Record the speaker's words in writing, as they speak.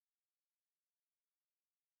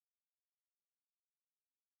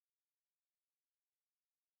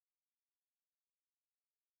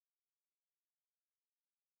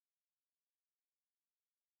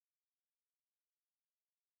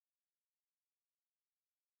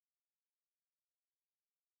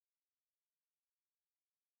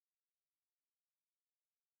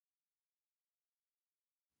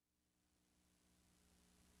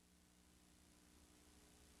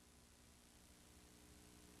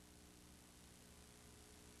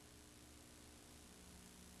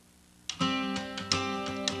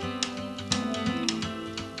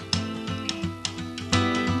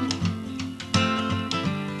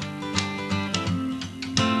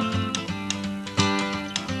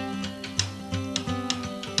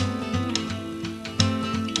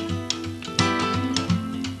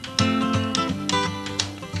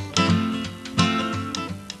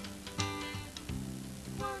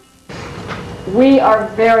We are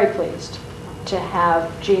very pleased to have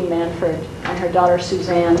Jeanne Manford and her daughter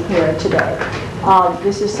Suzanne here today.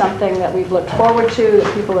 This is something that we've looked forward to,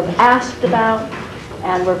 that people have asked about,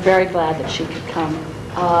 and we're very glad that she could come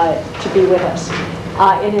to be with us.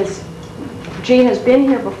 Jeanne has been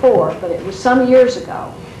here before, but it was some years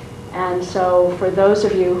ago. And so for those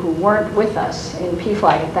of you who weren't with us in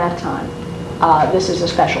PFLAG at that time, this is a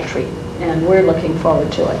special treat, and we're looking forward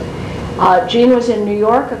to it. Jeanne was in New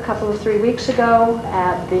York a couple of 3 weeks ago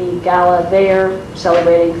at the gala there,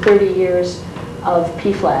 celebrating 30 years of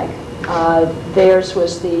PFLAG. Theirs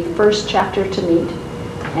was the first chapter to meet,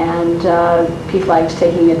 and PFLAG's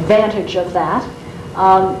taking advantage of that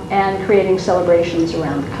and creating celebrations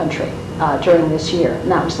around the country during this year.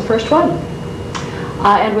 And that was the first one.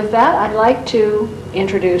 And with that, I'd like to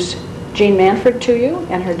introduce Jeanne Manford to you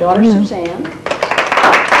and her daughter Suzanne.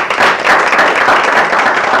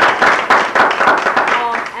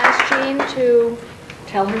 Ask Jeanne to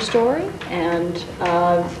tell her story, and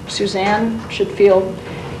Suzanne should feel,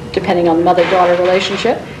 depending on the mother-daughter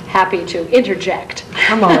relationship, happy to interject.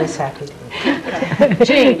 I'm always happy to.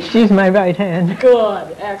 Jeanne. She's my right hand.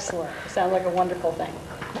 Good, excellent. Sounds like a wonderful thing.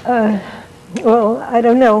 Well, I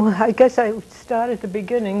don't know. I guess I start at the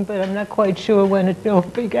beginning, but I'm not quite sure when it all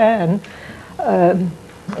began.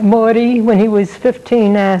 Morty, when he was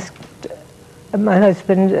 15, asked my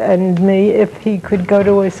husband and me if he could go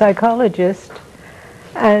to a psychologist,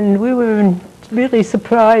 and we were really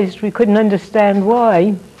surprised. We couldn't understand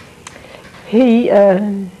why.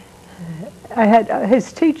 His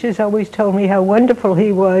teachers always told me how wonderful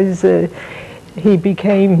he was. He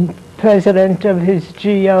became president of his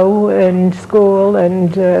GO in school,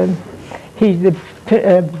 and the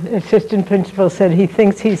assistant principal said he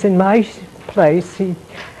thinks he's in my place,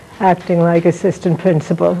 acting like assistant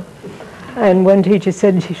principal. And one teacher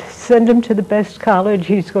said, send him to the best college,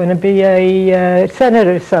 he's going to be a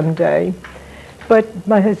senator someday. But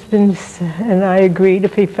my husband and I agreed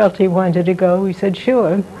if he felt he wanted to go, we said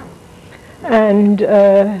sure. And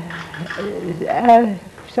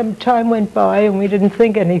some time went by and we didn't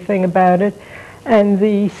think anything about it, and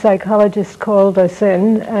the psychologist called us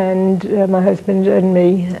in, and my husband and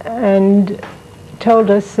me, and told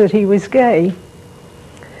us that he was gay.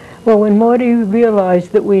 Well, when Morty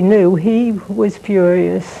realized that we knew, he was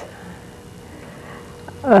furious.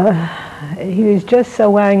 He was just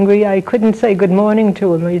so angry. I couldn't say good morning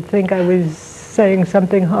to him. He'd think I was saying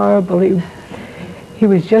something horrible. He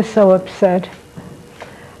was just so upset.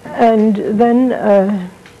 And then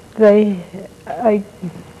I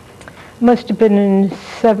must have been in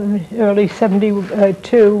early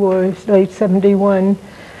 72 or late 71.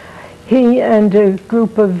 He and a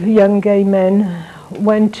group of young gay men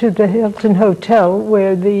went to the Hilton Hotel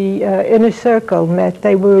where the Inner Circle met.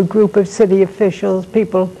 They were a group of city officials,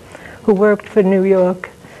 people who worked for New York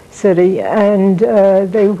City, and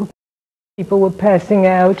people were passing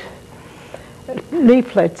out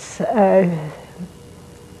leaflets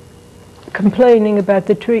complaining about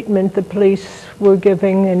the treatment the police were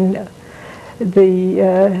giving, and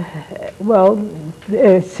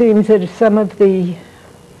it seems that some of the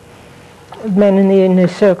men in the Inner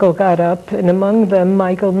Circle got up, and among them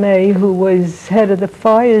Michael May, who was head of the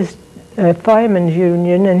Firemen's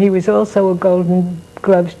Union, and he was also a Golden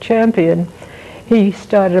Gloves champion. He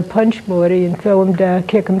started to punch Morty and throw him down,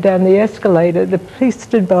 kick him down the escalator. The police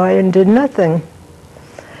stood by and did nothing.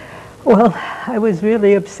 Well, I was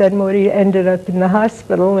really upset. Morty ended up in the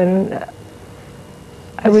hospital, and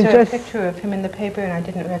I was just... I saw a picture of him in the paper, and I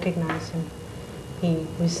didn't recognize him. He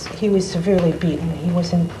was severely beaten. He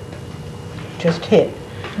wasn't just hit.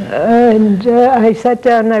 And I sat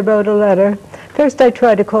down and I wrote a letter. First I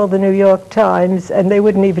tried to call the New York Times, and they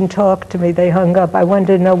wouldn't even talk to me. They hung up. I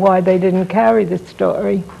wanted to know why they didn't carry the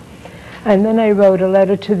story. And then I wrote a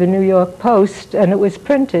letter to the New York Post, and it was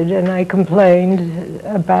printed, and I complained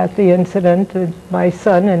about the incident that my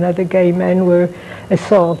son and other gay men were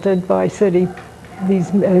assaulted by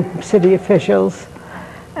these city officials.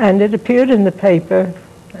 And it appeared in the paper,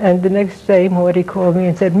 and the next day Morty called me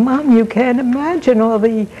and said, Mom, you can't imagine all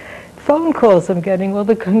the phone calls I'm getting, all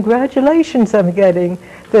the congratulations I'm getting,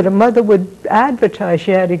 that a mother would advertise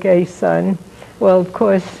she had a gay son. Well, of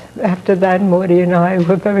course, after that, Morty and I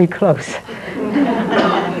were very close.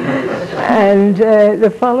 And the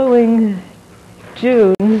following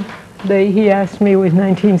June, he asked me, it was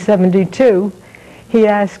 1972, he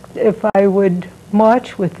asked if I would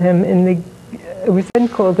march with him in it was then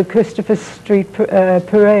called the Christopher Street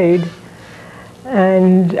Parade.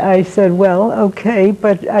 And I said, well, okay,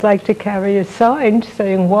 but I'd like to carry a sign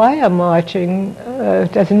saying why I'm marching.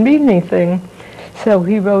 It doesn't mean anything. So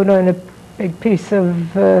he wrote on a big piece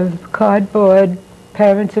of cardboard,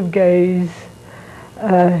 parents of gays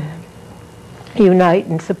unite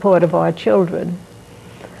in support of our children.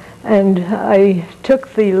 And I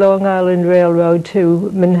took the Long Island Railroad to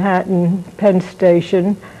Manhattan Penn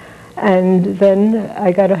Station, and then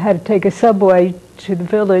I had to take a subway to the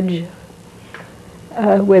village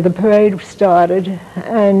where the parade started.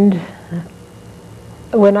 And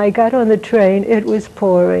when I got on the train, it was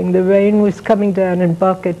pouring. The rain was coming down in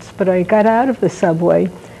buckets, but I got out of the subway.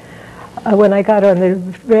 When I got on the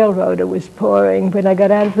railroad, it was pouring. When I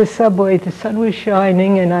got out of the subway, the sun was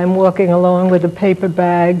shining, and I'm walking along with a paper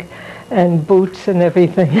bag and boots and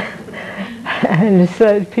everything. And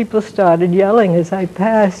so people started yelling as I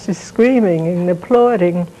passed, just screaming and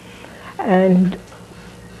applauding. And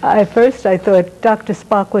at first I thought Dr.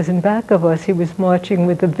 Spock was in back of us. He was marching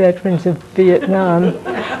with the veterans of Vietnam,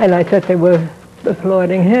 and I thought they were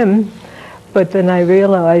applauding him. But then I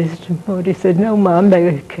realized, Morty said, "No, Mom,"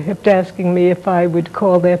 they kept asking me if I would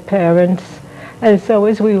call their parents. And so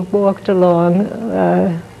as we walked along,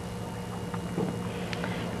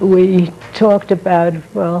 we talked about,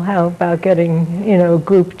 well, how about getting, a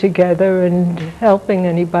group together and helping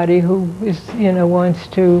anybody who is, wants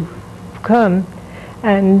to come.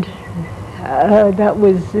 And that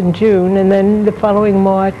was in June. And then the following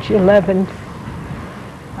March 11th,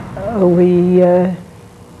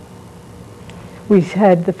 we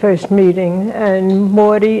had the first meeting, and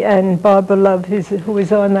Morty and Barbara Love, who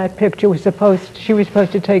was on that picture, she was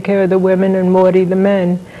supposed to take care of the women and Morty the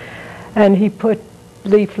men. And he put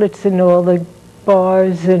leaflets in all the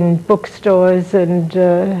bars and bookstores, and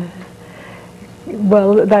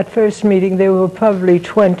well, that first meeting there were probably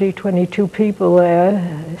 22 people there,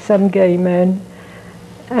 some gay men,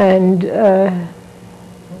 and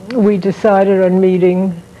we decided on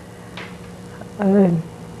meeting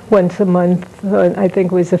once a month. I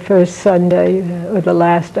think it was the first Sunday or the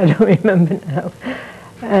last, I don't remember now.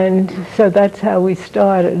 And so that's how we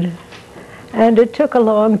started. And it took a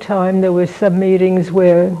long time. There were some meetings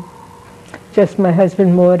where just my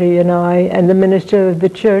husband Morty and I and the minister of the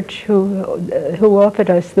church who offered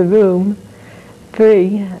us the room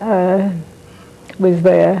free was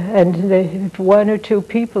there. And if one or two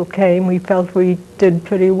people came, we felt we did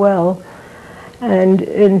pretty well. And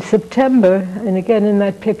in September, and again in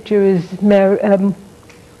that picture is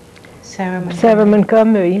Sarah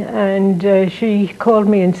Montgomery, and she called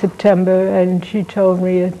me in September and she told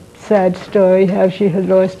me a sad story, how she had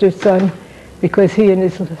lost her son because he and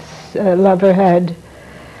his lover had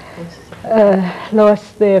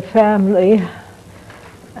lost their family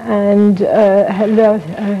and had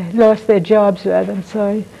lost their jobs, rather, I'm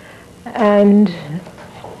sorry. And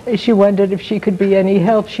she wondered if she could be any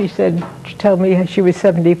help. She told me she was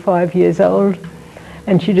 75 years old,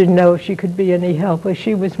 and she didn't know if she could be any help. Well,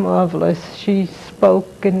 she was marvelous. She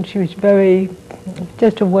spoke, and she was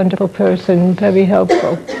just a wonderful person, very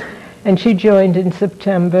helpful. And she joined in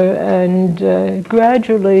September, and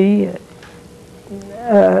gradually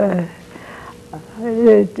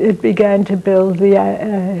it began to build. The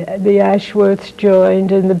Ashworths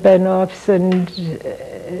joined, and the Benoffs, and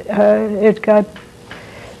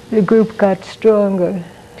the group got stronger.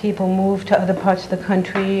 People moved to other parts of the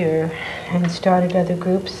country and started other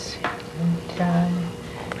groups. And,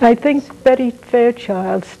 I think Betty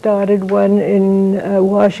Fairchild started one in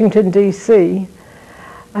Washington, D.C.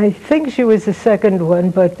 I think she was the second one,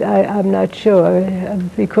 but I'm not sure,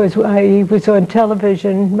 because I was on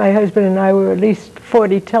television. My husband and I were at least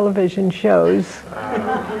 40 television shows.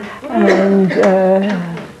 And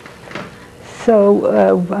so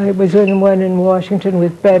I was in one in Washington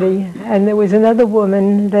with Betty, and there was another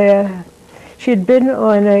woman there. She had been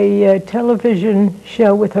on a television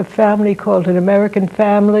show with her family called An American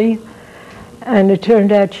Family, and it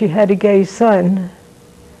turned out she had a gay son.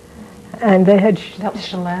 And they had... That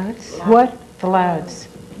was the Louds? What? The Louds.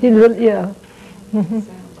 Yeah. Mm-hmm.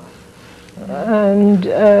 And,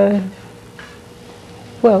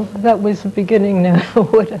 well, that was the beginning now.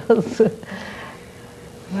 What else?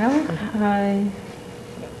 Well,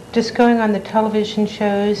 just going on the television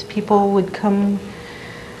shows, people would come.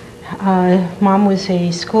 Mom was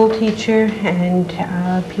a school teacher, and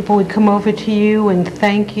people would come over to you and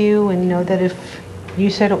thank you and know that if you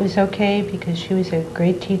said it was okay, because she was a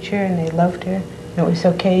great teacher and they loved her, and it was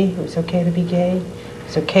okay to be gay, it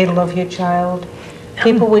was okay to love your child.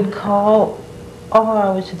 People would call all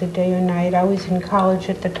hours of the day or night. I was in college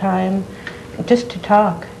at the time, just to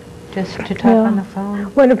talk on the phone.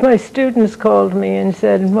 One of my students called me and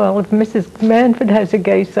said, well, if Mrs. Manford has a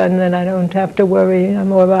gay son, then I don't have to worry,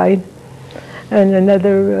 I'm all right. And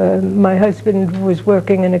another, my husband was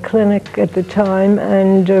working in a clinic at the time,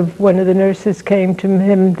 and one of the nurses came to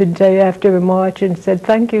him the day after a march and said,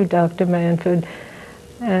 "Thank you, Dr. Manford."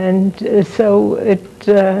 And so it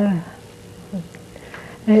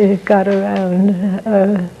got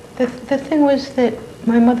around. The thing was that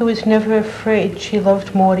my mother was never afraid. She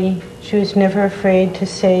loved Morty. She was never afraid to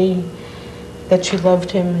say that she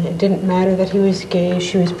loved him. It didn't matter that he was gay.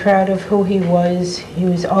 She was proud of who he was. He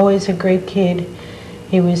was always a great kid.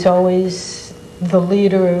 He was always the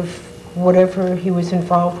leader of whatever he was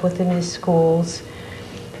involved with in his schools.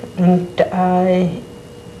 And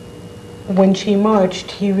when she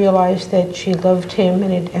marched, he realized that she loved him,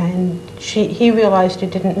 and he realized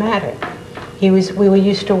it didn't matter. We were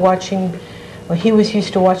used to watching, or he was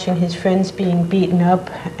used to watching his friends being beaten up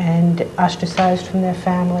and ostracized from their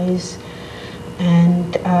families.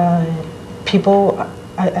 And people,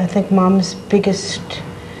 I think Mom's biggest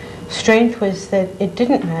strength was that it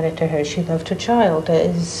didn't matter to her. She loved her child,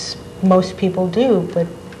 as most people do, but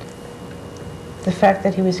the fact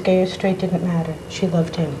that he was gay or straight didn't matter. She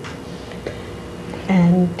loved him.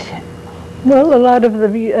 And well, a lot of the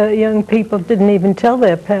young people didn't even tell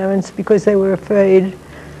their parents because they were afraid.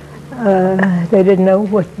 They didn't know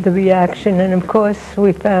what the reaction, and of course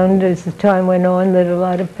we found as the time went on that a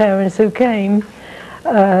lot of parents who came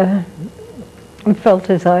felt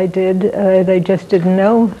as I did. They just didn't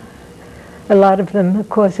know. A lot of them, of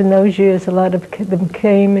course, in those years, a lot of them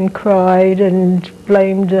came and cried and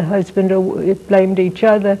blamed the husband or blamed each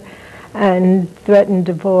other and threatened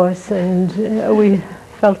divorce, and we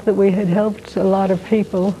felt that we had helped a lot of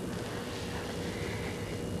people.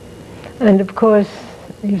 And of course,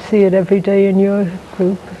 you see it every day in your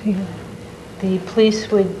group. the police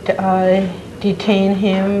would detain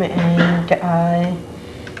him and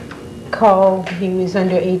call. He was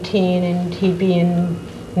under 18 and he'd be in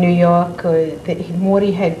New York.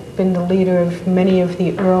 Morty had been the leader of many of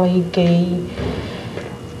the early gay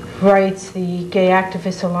rights, the Gay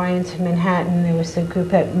Activist Alliance in Manhattan. There was the group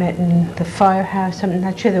that met in the firehouse. I'm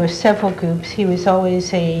not sure, there were several groups. He was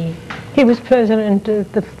always He was president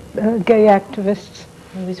of the Gay Activists.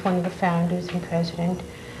 He was one of the founders and president.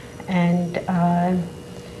 And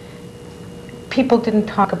people didn't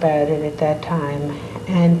talk about it at that time.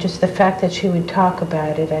 And just the fact that she would talk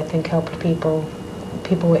about it, I think, helped people.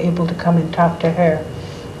 People were able to come and talk to her.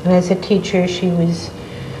 And as a teacher, she was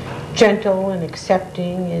gentle and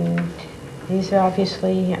accepting, and these are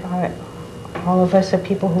obviously, all of us are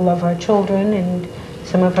people who love our children, and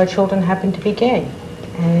some of our children happen to be gay,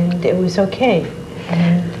 and it was okay.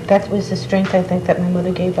 And that was the strength, I think, that my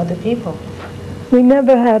mother gave other people. We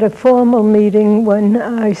never had a formal meeting when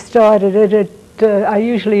I started it. I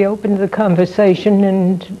usually opened the conversation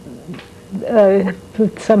and at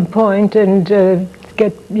some point and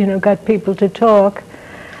got people to talk.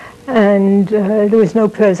 And there was no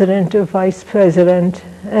president or vice president.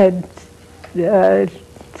 And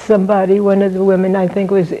one of the women, I think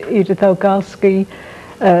it was Edith Ogalski,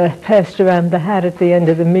 passed around the hat at the end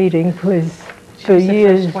of the meeting. For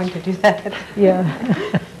years, the first one to do that. Yeah.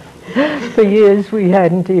 For years we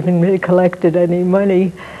hadn't even collected any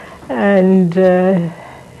money. And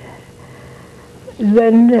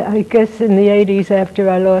then, I guess in the 80s, after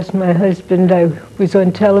I lost my husband, I was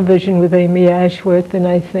on television with Amy Ashworth and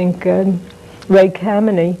I think Ray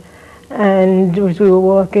Kameny. And as we were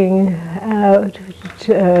walking out,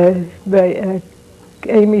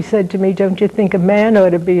 Amy said to me, "Don't you think a man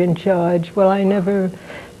ought to be in charge?" Well, I never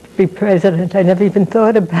be president. I never even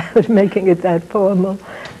thought about making it that formal.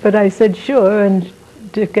 But I said, sure, and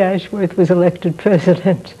Dick Ashworth was elected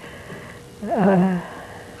president.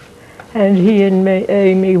 And he and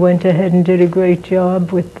Amy went ahead and did a great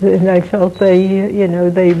job and I felt they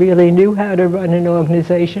really knew how to run an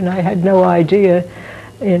organization. I had no idea,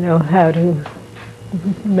 how to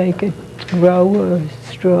make it grow or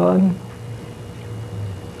strong.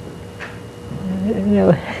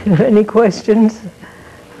 Any questions?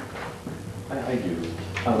 I do.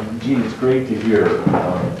 Jeanne, it's great to hear you.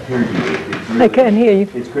 I can't hear you.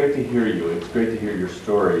 It's great to hear you. It's great to hear your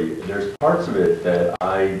story. There's parts of it that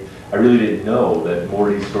I really didn't know, that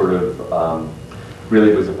Morty sort of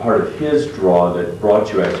really was a part of his draw that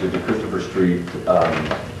brought you actually to Christopher Street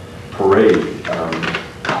parade.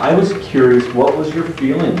 I was curious, what was your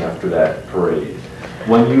feeling after that parade?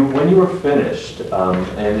 When you were finished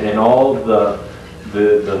and all the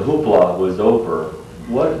hoopla was over,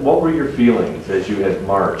 what were your feelings as you had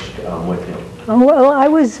marched with him? Well, I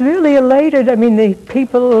was really elated. I mean, the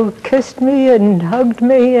people kissed me and hugged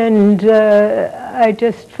me, and I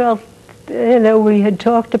just felt, we had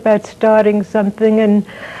talked about starting something, and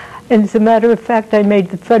And as a matter of fact, I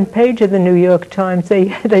made the front page of the New York Times.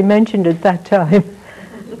 They mentioned it that time.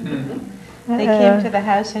 They came to the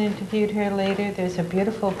house and interviewed her later. There's a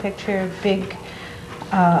beautiful picture, a big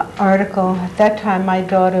article. At that time, my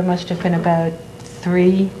daughter must have been about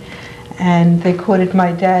 3, and they quoted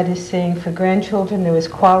my dad as saying, for grandchildren, there was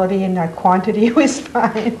quality and not quantity was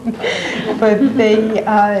fine. But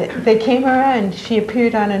they came around. She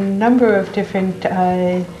appeared on a number of different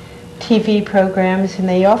TV programs, and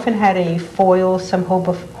they often had a foil, some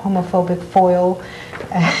homophobic foil.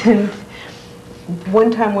 And one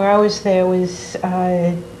time where I was there was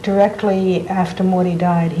directly after Morty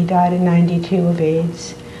died. He died in '92 of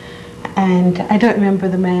AIDS. And I don't remember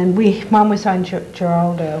the man. Mom was on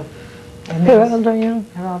Geraldo. Geraldo, yeah.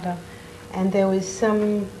 Geraldo. And there was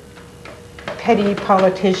some petty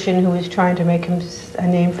politician who was trying to make a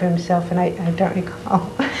name for himself, and I don't recall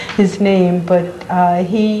his name, but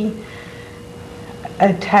he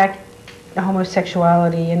attacked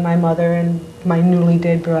homosexuality in my mother and my newly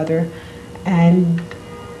dead brother. And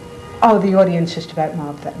the audience just about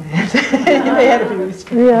mobbed that man. They had to be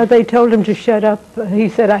restrained. Yeah, they told him to shut up. He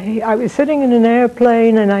said, I was sitting in an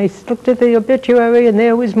airplane and I looked at the obituary and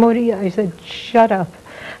there was Morty. I said, shut up.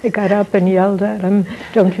 I got up and yelled at him,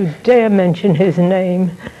 don't you dare mention his name.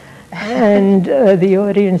 And the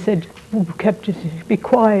audience said, kept it, be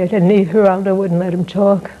quiet, and Geraldo wouldn't let him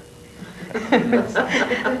talk. That's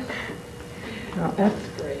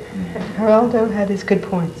great. Geraldo had his good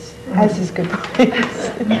points. Has his good points.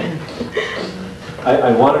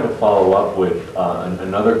 I wanted to follow up with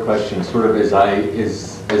another question, sort of as I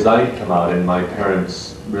come out, and my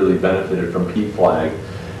parents really benefited from PFLAG,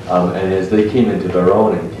 and as they came into their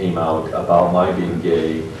own and came out about my being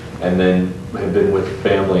gay, and then have been with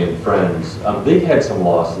family and friends, they've had some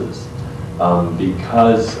losses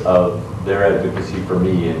because of their advocacy for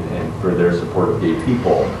me and for their support of gay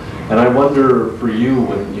people. And I wonder for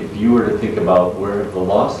you, if you were to think about where the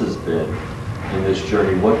losses been in this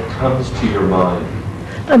journey, what comes to your mind?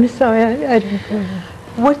 I'm sorry, I didn't know.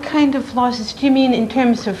 What kind of losses? Do you mean in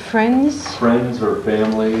terms of friends? Friends or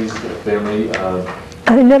families, family?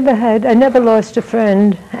 I never lost a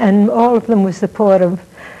friend, and all of them were supportive.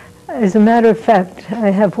 As a matter of fact,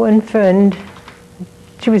 I have one friend,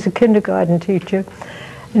 she was a kindergarten teacher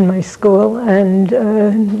in my school,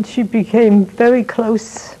 and she became very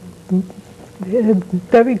close,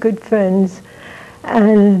 very good friends.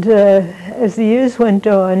 And as the years went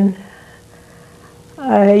on,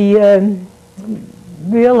 I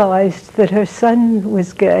realized that her son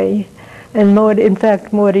was gay, and in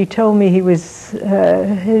fact, Morty told me he was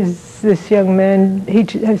this young man.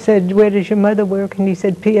 I said, "Where does your mother work?" And he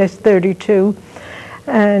said, "PS 32."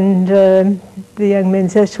 And the young man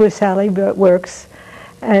says, "Where Sally works."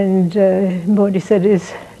 And Morty said,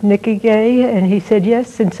 "Is Nikki gay?" And he said,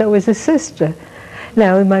 "Yes, and so is his sister."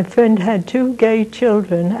 Now, my friend had 2 gay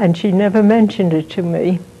children, and she never mentioned it to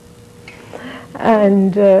me.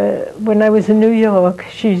 And when I was in New York,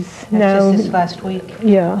 she's now... Just this last week.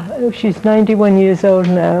 Yeah, she's 91 years old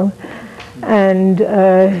now. And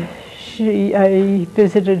I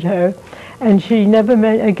visited her, and she never,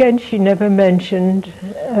 she never mentioned,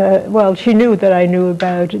 well, she knew that I knew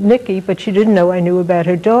about Nikki, but she didn't know I knew about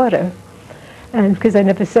her daughter. And because I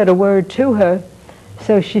never said a word to her.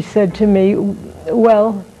 So she said to me,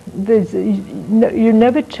 "Well, you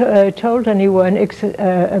never told anyone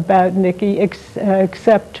about Nikki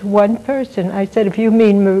except one person." I said, "If you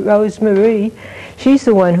mean Rose Marie, she's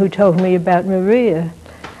the one who told me about Maria."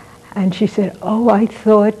 And she said, "Oh, I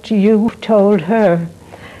thought you told her."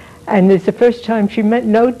 And it's the first time she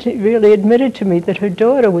really admitted to me that her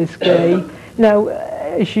daughter was gay. Now,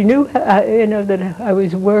 she knew, that I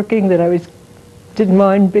was working, that I didn't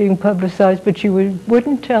mind being publicized, but she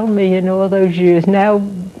wouldn't tell me in all those years. Now,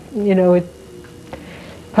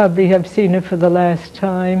 probably I've seen her for the last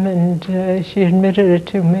time, and she admitted it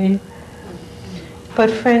to me.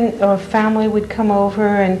 But friend or family would come over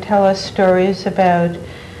and tell us stories about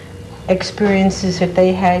experiences that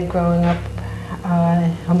they had growing up,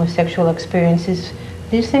 homosexual experiences.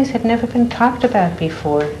 These things had never been talked about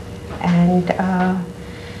before. And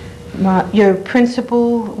your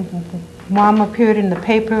principal, Mom appeared in the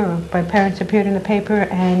paper, or my parents appeared in the paper,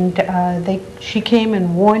 and she came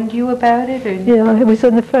and warned you about it? Or? Yeah, it was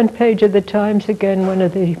on the front page of the Times again, one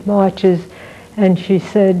of the marches, and she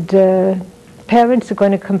said, "Parents are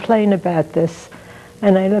going to complain about this."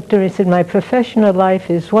 And I looked at her and said, "My professional life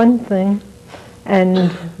is one thing,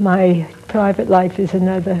 and my private life is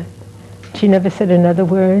another." She never said another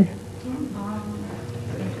word.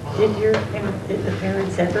 Did the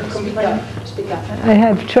parents ever complain? Speak up. I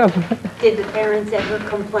have trouble. Did the parents ever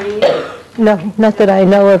complain No, not that I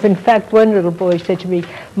know of. In fact, one little boy said to me,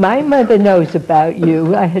 "My mother knows about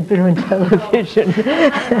you." I had been on television.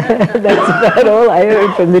 That's about all I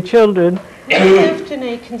heard from the children. We lived in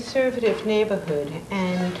a conservative neighborhood,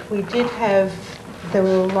 and we did have, there were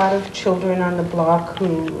a lot of children on the block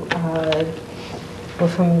who were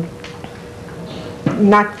from,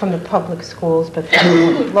 not from the public schools, but from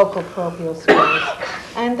the local parochial schools.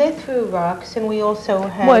 And they threw rocks, and we also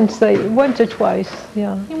had... Once or twice,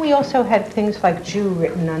 yeah. And we also had things like Jew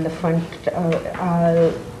written on the front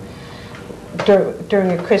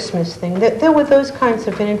during a Christmas thing. There were those kinds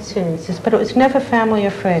of incidences, but it was never family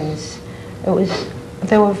or friends.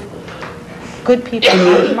 There were good people,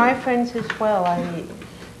 my friends as well.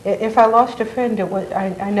 If I lost a friend,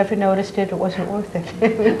 I never noticed it. It wasn't worth it.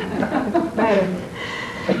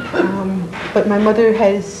 But my mother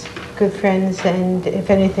has good friends, and if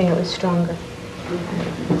anything, it was stronger.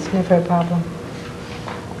 It's never a problem.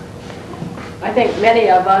 I think many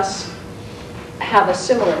of us have a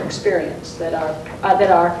similar experience, that our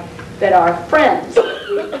friends that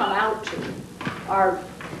we come out to are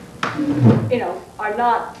they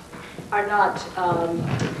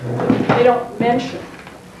don't mention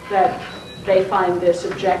that they find this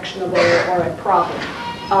objectionable or a problem.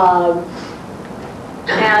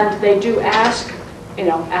 And they do ask,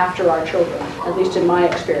 after our children, at least in my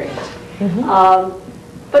experience. Mm-hmm.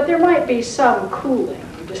 But there might be some cooling.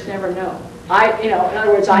 You just never know. In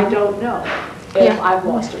other words, I don't know if I've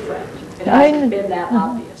lost a friend. It hasn't been that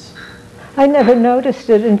obvious. I never noticed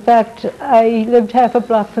it. In fact, I lived half a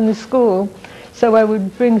block from the school, so I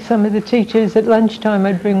would bring some of the teachers at lunchtime.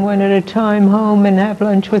 I'd bring one at a time home and have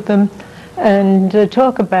lunch with them and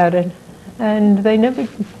talk about it. And they never...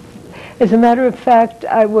 As a matter of fact,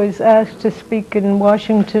 I was asked to speak in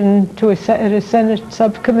Washington at a Senate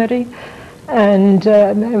subcommittee, and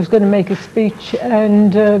I was going to make a speech,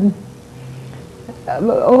 and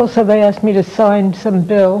also they asked me to sign some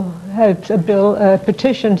bill, have a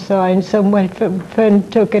petition signed. Some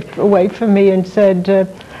friend took it away from me and said,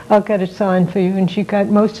 "I'll get it signed for you," and she got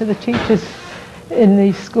most of the teachers in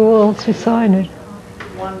the school to sign it.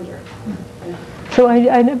 Wonderful. Yeah. So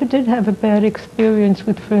I never did have a bad experience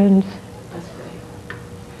with friends.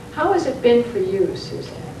 How has it been for you,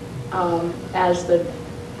 Suzanne, as the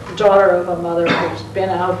daughter of a mother who's been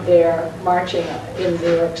out there marching in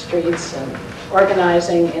New York streets and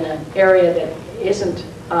organizing in an area that isn't,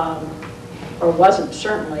 or wasn't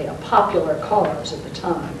certainly, a popular cause at the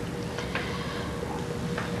time?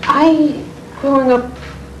 I, growing up,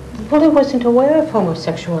 really wasn't aware of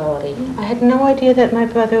homosexuality. I had no idea that my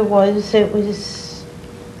brother was. I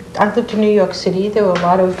lived in New York City. There were a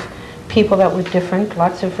lot of people that were different,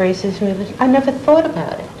 lots of races. I never thought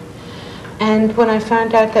about it. And when I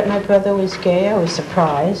found out that my brother was gay, I was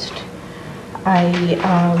surprised.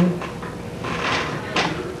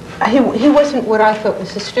 He wasn't what I thought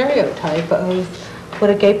was the stereotype of what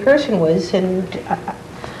a gay person was. And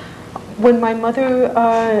when my mother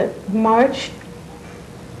marched,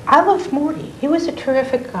 I loved Morty. He was a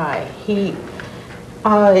terrific guy.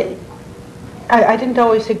 I didn't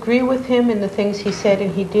always agree with him in the things he said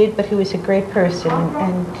and he did, but he was a great person,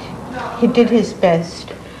 and he did his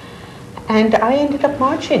best. And I ended up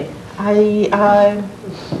marching. I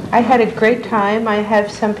had a great time. I have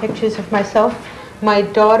some pictures of myself. My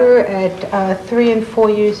daughter at 3 and 4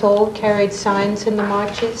 years old carried signs in the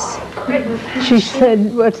marches. She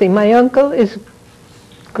said, "My uncle is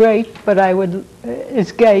great, but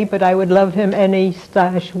is gay, but I would love him any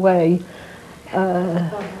slash way."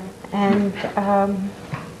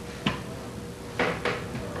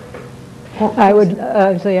 I would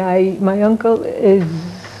say my uncle is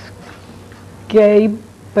gay,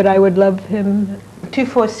 but I would love him.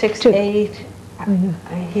 2468.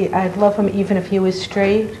 I'd love him even if he was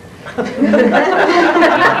straight. But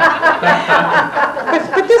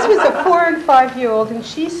this was a 4 and 5 year old, and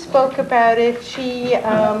she spoke about it. He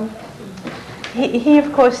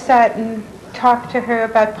of course sat and talked to her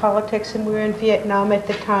about politics, and we were in Vietnam at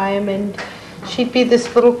the time, and she'd be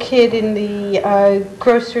this little kid in the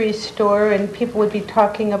grocery store, and people would be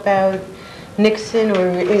talking about Nixon, or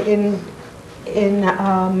in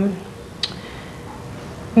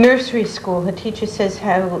nursery school, the teacher says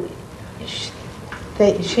how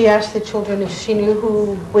she asked the children if she knew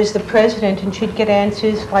who was the president, and she'd get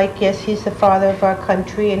answers like, "Yes, he's the father of our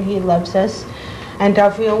country and he loves us." And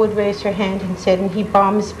Avril would raise her hand and said, "And he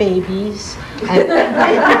bombs babies."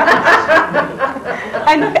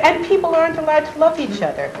 And people aren't allowed to love each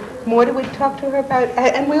other. Morty would talk to her about,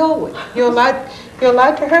 and we all would. You're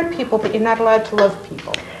allowed to hurt people, but you're not allowed to love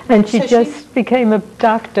people. And she became a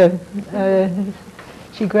doctor.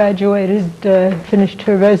 She graduated, finished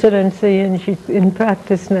her residency, and she's in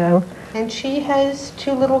practice now. And she has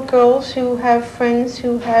 2 little girls who have friends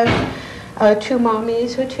who have 2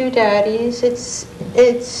 mommies or 2 daddies.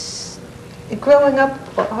 It's growing up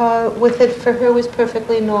with it for her was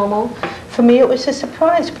perfectly normal. For me, it was a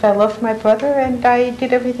surprise, but I loved my brother, and I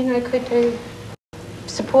did everything I could to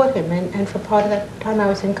support him. And for part of that time, I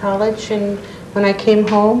was in college, and when I came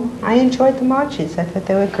home, I enjoyed the marches. I thought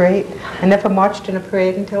they were great. I never marched in a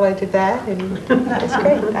parade until I did that, and that was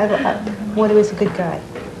great. Morty was a good guy.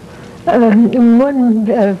 In one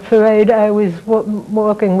parade, I was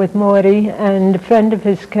walking with Morty, and a friend of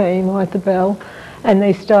his came, Arthur Bell, and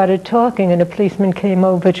they started talking, and a policeman came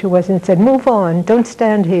over to us and said, "Move on, don't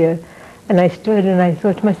stand here." And I stood and I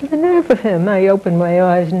thought to myself, the nerve of him. I opened my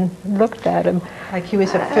eyes and looked at him. Like he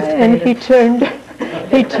was a 5th grader. And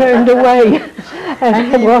he turned away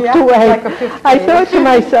and walked away. Like a 5th grader. I thought to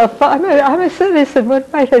myself, I'm a citizen, what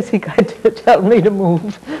right has he got to tell me to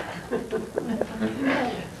move?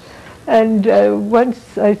 And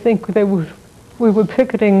once I think we were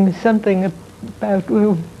picketing something about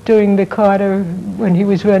doing the Carter when he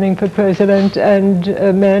was running for president, and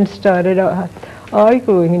a man started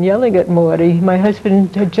arguing and yelling at Morty. My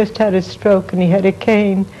husband had just had a stroke and he had a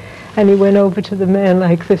cane, and he went over to the man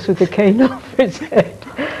like this with the cane over his head.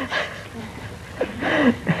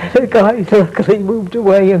 The guy luckily moved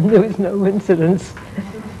away and there was no incidents.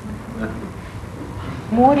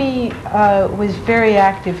 Morty was very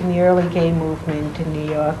active in the early gay movement in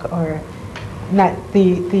New York, or not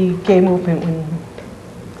the gay movement when,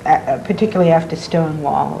 particularly after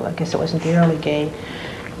Stonewall. I guess it wasn't the early gay,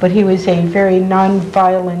 but he was a very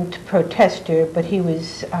non-violent protester, but he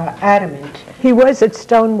was adamant. He was at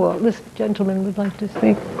Stonewall. This gentleman would like to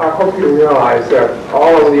speak. I hope you realize that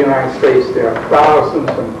all over the United States there are thousands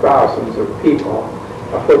and thousands of people,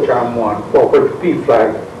 of which I'm one, for which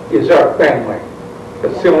PFLAG is our family.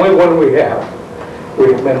 It's the only one we have.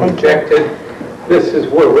 We've been rejected. This is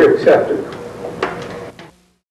where we're accepted.